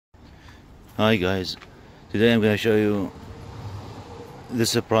Hi guys, today I'm going to show you this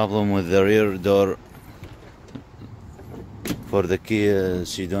is a problem with the rear door for the Kia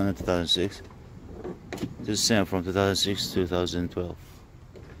Sedona 2006. This is same from 2006 to 2012.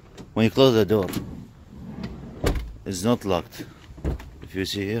 When you close the door, it's not locked. If you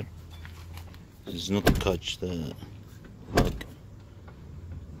see here, it's not catch the lock.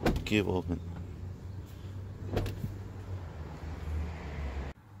 Keep open.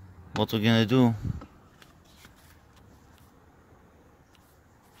 What we're gonna do,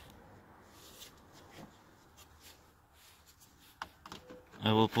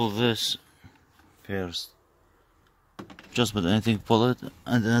 I will pull this first. Just put anything, pull it,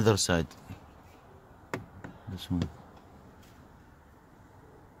 and another side. This one.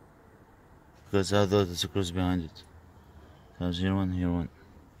 Because I thought the screws behind it. So here one.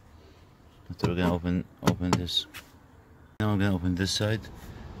 After we're gonna open this. Now I'm gonna open this side.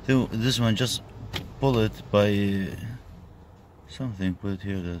 So this one, just pull it by something, put it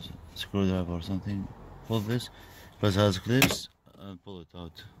here, there's a screwdriver or something. Pull this, because it has clips, and pull it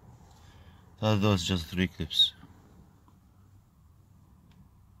out. So those just 3 clips.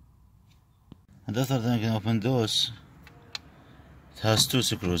 And after that I can open those. It has 2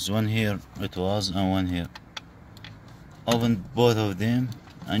 screws, one here it was and one here. Open both of them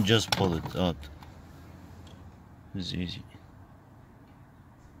and just pull it out. It's easy.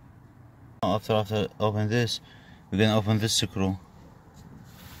 After open this, we're gonna open this screw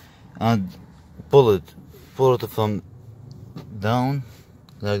and pull it from down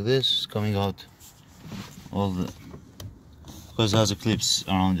like this, coming out all the, because it has clips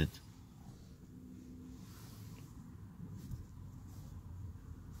around it.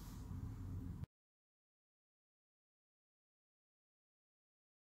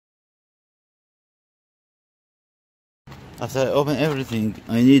 After I open everything,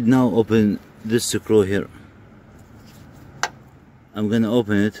 I need now open this screw here. I'm gonna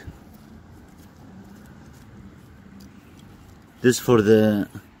open it. This for the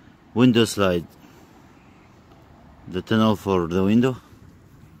window slide, the tunnel for the window.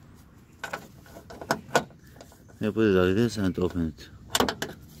 I put it like this and open it.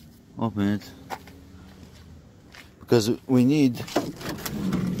 Open it because we need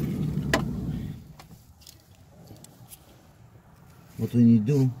what we need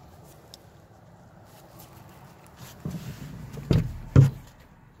to do.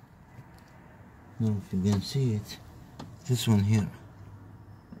 Now if you can see it, this one here.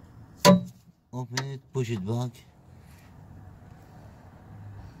 Open it, push it back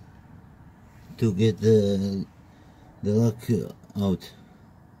to get the lock out,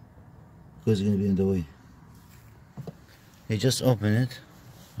 because it's gonna be in the way. You just open it.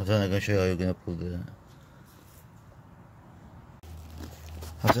 After I'm gonna show you how you're gonna pull the.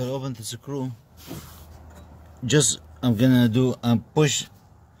 After I open the screw, just I'm gonna do and push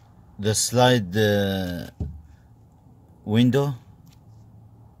the slide window.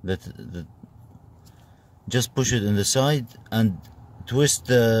 That just push it in the side and twist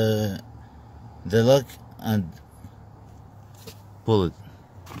the lock and pull it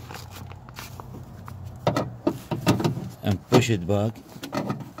and push it back.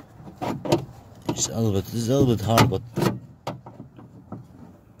 It's a little bit hard, but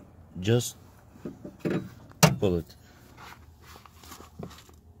just pull it.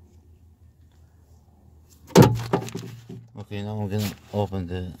 Okay, now I'm gonna open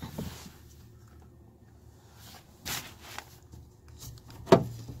the.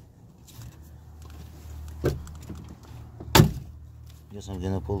 Yes, I'm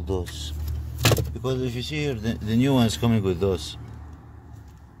gonna pull those, because if you see here, the new one is coming with those.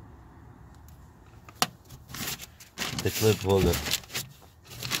 The clip holder.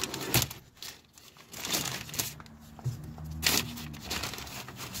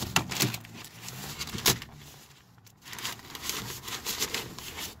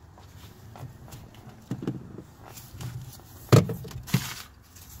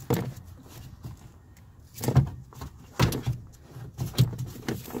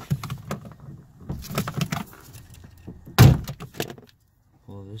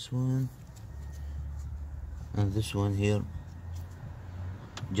 This one and this one here,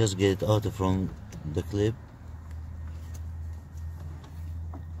 just get it out from the clip.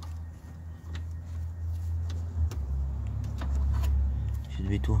 Should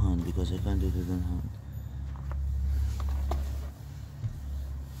be 2 hands because I can't do it with 1 hand.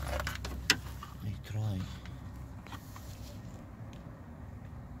 I try.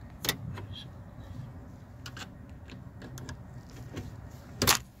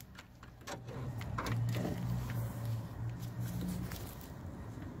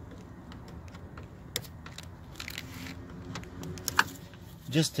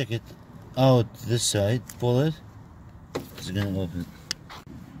 just take it out this side, pull it, it's gonna open.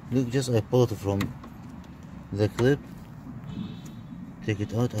 Look, just I pull it from the clip, take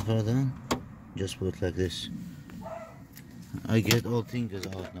it out, after that, just put it like this. I get all things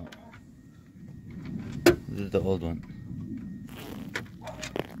out now. This is the old one.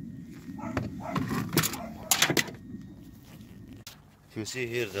 If you see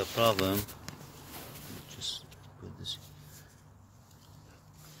here the problem, just put this.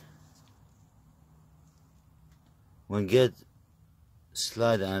 When get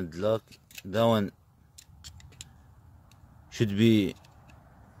slide and lock, that one should be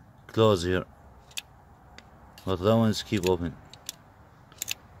closed here, but that one's keep open.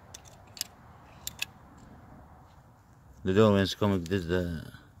 The door when it's coming this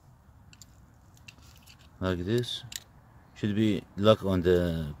like this should be locked on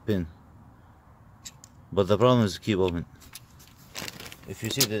the pin, but the problem is keep open. If you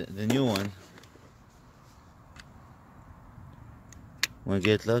see the new one, when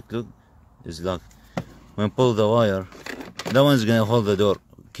get locked, look, it's locked. When pull the wire, that one's gonna hold the door,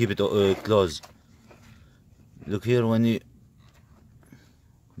 keep it closed. Look here when you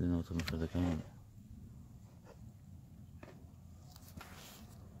for the camera.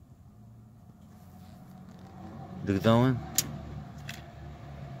 Look that one.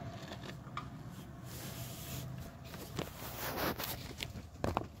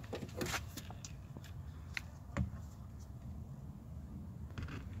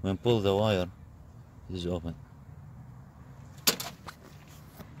 When pull the wire, it is open.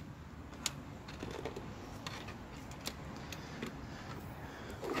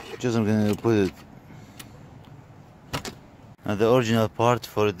 Just I'm gonna put it and the original part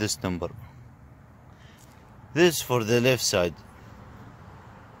for this number. This for the left side.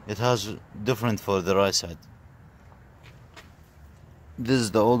 It has different for the right side. This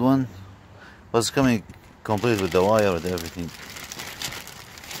is the old one. Was coming complete with the wire and everything.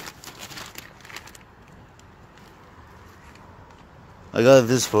 I got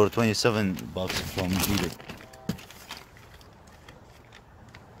this for 27 bucks from eBay.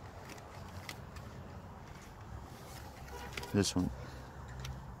 This one.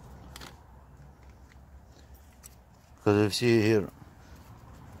 Because if you see here.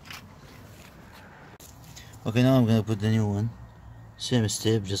 Okay, now I'm gonna put the new one. Same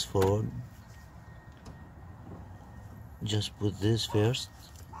step, just forward. Just put this first.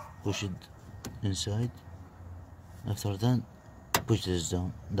 Push it inside. After that, push this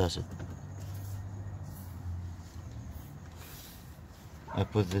down. That's it. I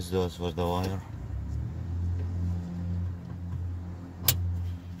put this dose for the wire.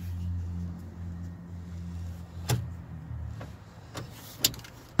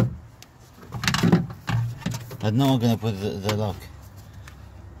 And now I'm gonna put the lock.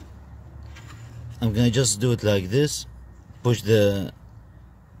 I'm gonna just do it like this. Push the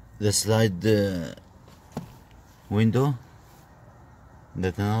slide window,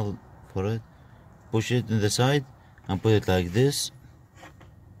 the tunnel for it. Push it in the side and put it like this.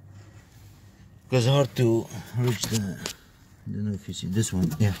 Because it's hard to reach the. I don't know if you see this one.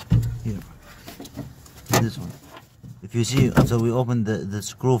 Yeah, here. This one. If you see, after we open the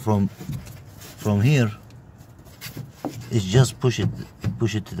screw from here. It's just push it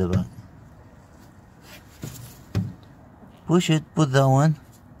to the back. Push it, put that one.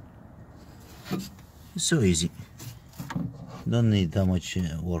 It's so easy. Don't need that much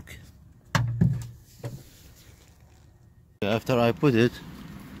work. After I put it,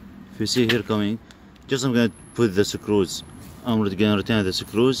 if you see here coming, just I'm gonna put the screws. I'm gonna return the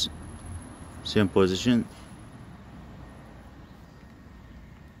screws, same position.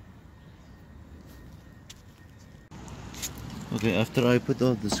 Okay, after I put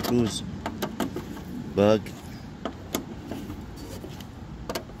all the screws back,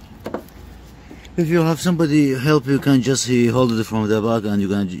 if you have somebody help you, can just hold it from the back and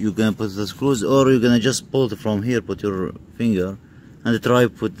you can put the screws, or you're gonna just pull it from here, put your finger and try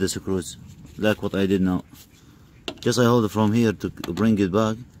put the screws like what I did now. Just I hold it from here to bring it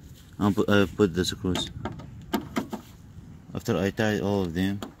back and put the screws. After I tie all of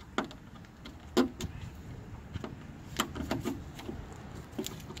them,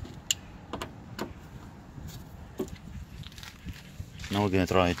 now we're gonna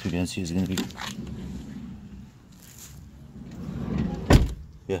try it. You can see it's gonna be.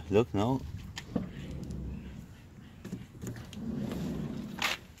 Yeah, look now.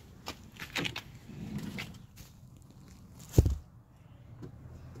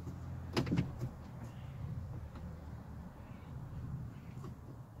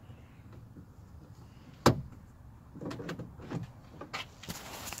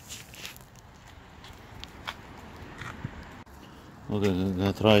 Okay, I'm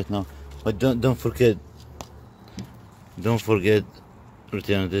gonna try it now. But don't forget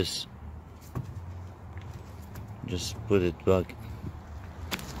return this. Just put it back.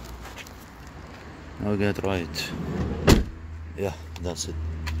 Now we're gonna try it. Yeah, that's it.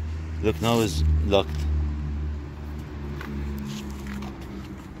 Look, now it's locked.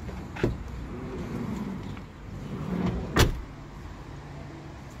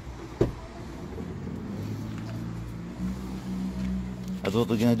 That's what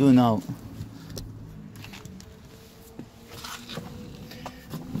we're gonna do now.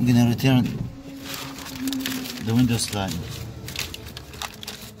 I'm gonna return the window slide.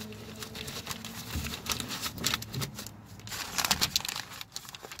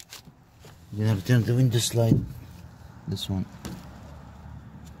 I'm gonna return the window slide. This one.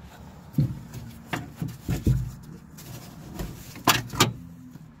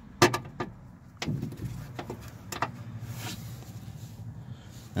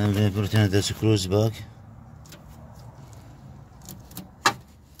 And I'm gonna return the screws back.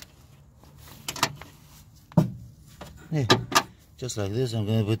 Yeah, just like this. I'm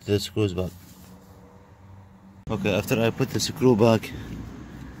gonna put the screws back. Okay, after I put the screw back,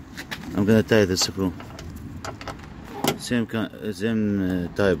 I'm gonna tie the screw. Same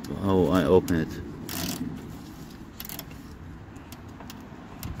type how I open it.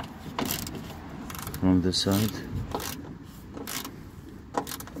 From this side.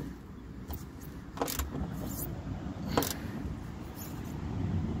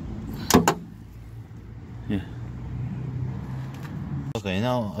 Yeah. Okay,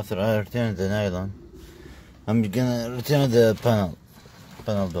 now after I return the nylon, I'm gonna return the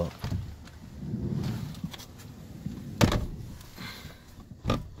panel door.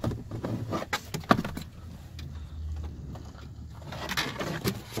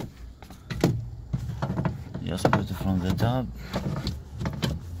 Just put it from the top.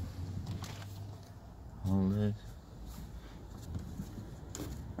 Hold it.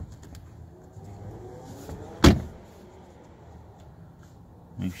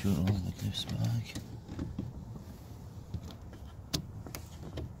 Make sure all the clips back.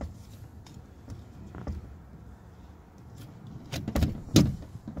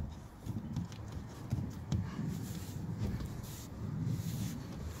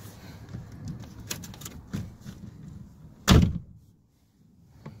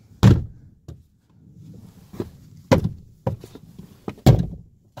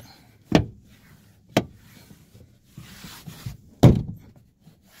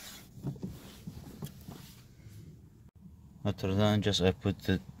 After that, just I put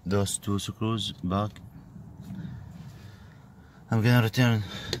those two screws back. I'm gonna return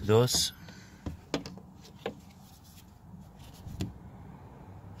those.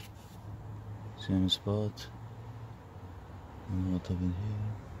 Same spot. And what happened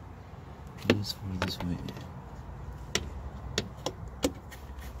here? This for this way.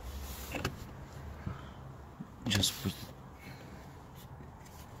 Just put.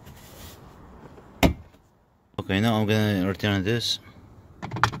 Okay, now I'm gonna return this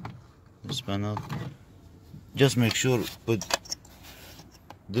panel. Just make sure put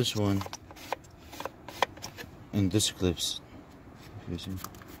this one in this clips. You see,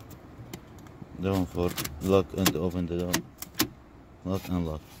 the one for lock and open the door, lock and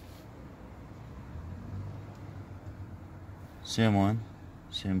lock. Same one,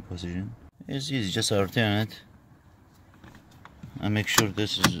 same position. It's easy. Just return it and make sure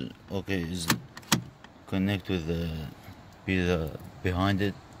this is okay. Is connect with the behind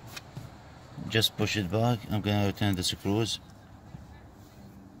it. Just push it back. I'm gonna return the screws.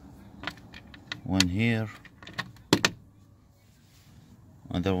 One here,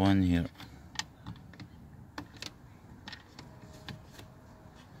 other one here.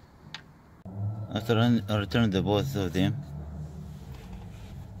 After I return the both of them,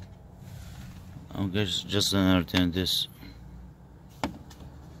 I'm just gonna return this.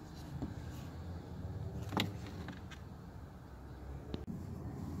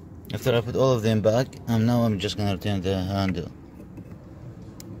 After I put all of them back, now I'm just gonna return the handle.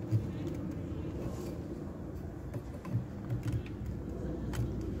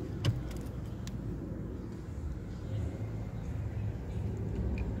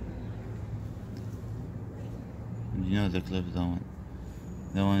 You know the clip, that one.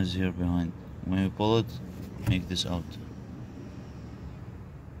 That one is here behind. When you pull it, make this out.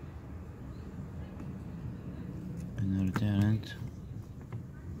 And return it.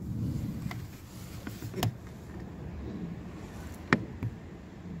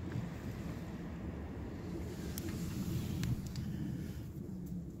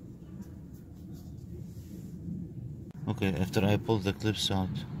 Okay, after I pull the clips out,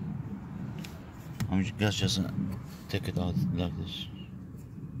 I'm just take it out like this.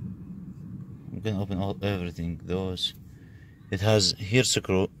 I'm gonna open everything. Those, it has here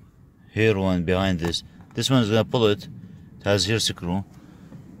screw, here one behind this. This one is gonna pull it. It has here screw.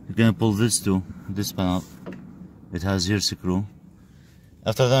 You're gonna pull this too. This panel. It has here screw.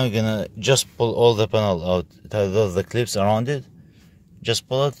 After that, we're gonna just pull all the panel out. It has all the clips around it. Just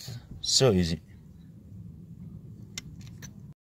pull it. So easy.